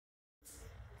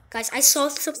Guys, I saw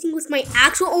something with my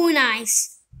actual own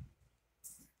eyes.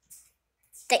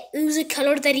 That it was a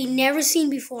color that he never seen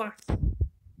before.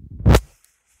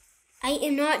 I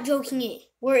am not joking it.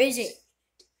 Where is it?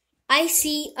 I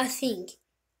see a thing.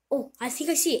 Oh, I think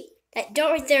I see it. That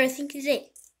dot right there, I think is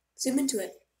it. Zoom into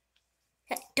it.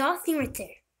 That dot thing right there.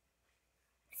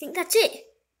 I think that's it.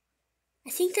 I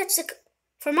think that's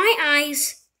for my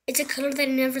eyes, it's a color that I've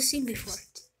never seen before.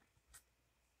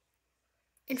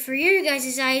 And for your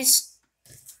guys' eyes,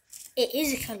 it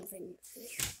is a color that I've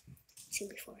never seen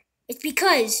before. It's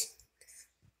because,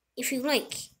 if you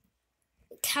like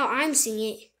how I'm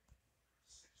seeing it.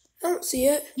 I don't see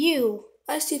it.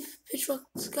 I see a pitch black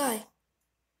sky.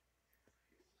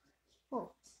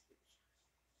 Oh.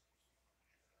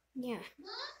 Yeah.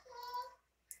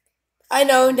 I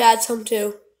know, and Dad's home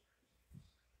too.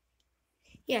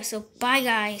 Yeah, so bye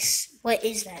guys. What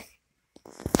is that?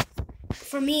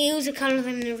 For me, it was a color that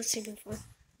I've never seen before.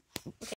 Okay.